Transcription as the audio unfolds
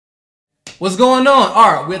What's going on?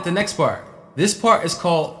 All right, we're at the next part. This part is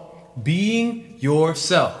called being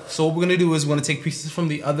yourself. So what we're gonna do is we're gonna take pieces from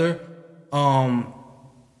the other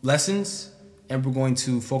lessons, and we're going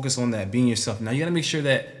to focus on that, being yourself. Now you gotta make sure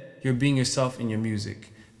that you're being yourself in your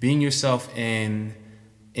music, being yourself in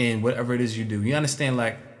whatever it is you do. You understand,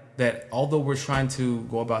 like, that although we're trying to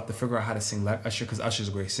go about to figure out how to sing like Usher, because Usher's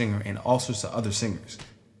a great singer, and all sorts of other singers,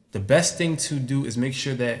 the best thing to do is make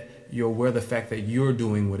sure that you're aware of the fact that you're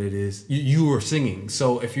doing what it is you are singing.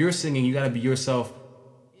 So if you're singing, you got to be yourself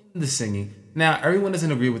in the singing. Now, everyone doesn't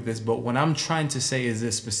agree with this, but what I'm trying to say is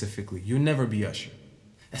this specifically: you'll never be Usher.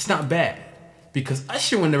 That's not bad, because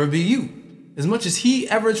Usher will never be you. As much as he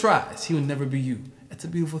ever tries, he will never be you. That's a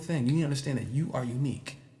beautiful thing. You need to understand that you are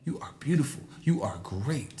unique. You are beautiful. You are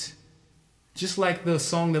great. Just like the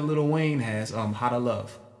song that Lil Wayne has, "How to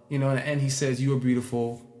Love." You know, and he says, "You are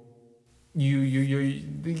beautiful.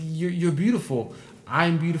 You're beautiful.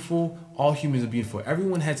 I'm beautiful. All humans are beautiful."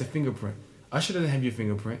 Everyone has a fingerprint. Usher doesn't have your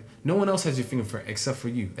fingerprint. No one else has your fingerprint except for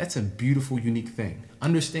you. That's a beautiful, unique thing.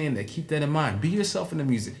 Understand that. Keep that in mind. Be yourself in the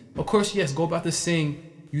music. Of course, yes, go about to sing.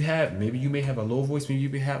 Maybe you may have a low voice. Maybe you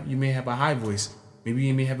may have a high voice. Maybe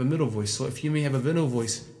you may have a middle voice. So if you may have a middle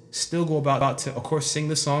voice, still go about to, of course, sing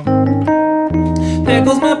the song. There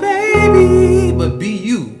goes my baby. But be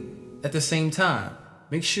you at the same time.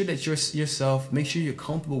 Make sure that you're yourself. Make sure you're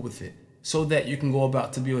comfortable with it, so that you can go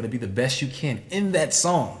about to be able to be the best you can in that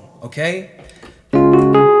song. Okay?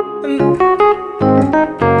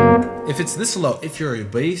 If it's this low, if you're a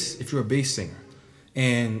bass singer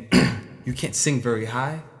and you can't sing very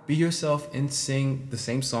high, be yourself and sing the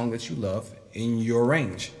same song that you love in your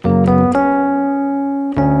range.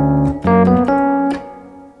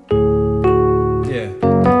 Yeah.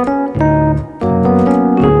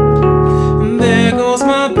 There goes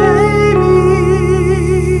my baby.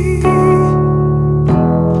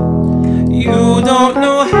 You don't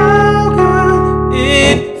know how good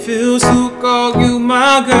it feels to call you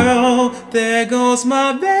my girl. There goes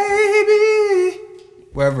my baby.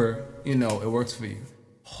 Wherever, you know, it works for you.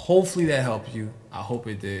 Hopefully that helped you. I hope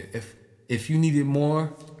it did. If you needed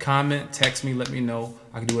more, comment, text me, let me know.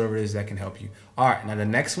 I can do whatever it is that can help you. All right, now the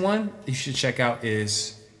next one you should check out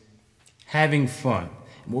is having fun.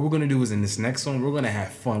 And what we're gonna do is in this next one, we're gonna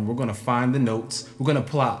have fun. We're gonna find the notes. We're gonna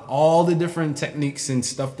pull out all the different techniques and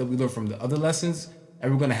stuff that we learned from the other lessons,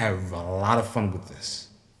 and we're gonna have a lot of fun with this.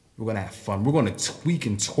 We're gonna have fun. We're gonna tweak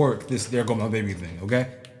and twerk this "There Go My Baby" thing, okay?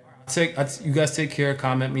 You guys take care,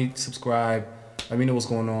 comment me, subscribe, let me know what's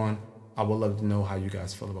going on. I would love to know how you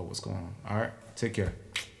guys feel about what's going on. All right, take care.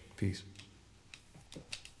 Peace.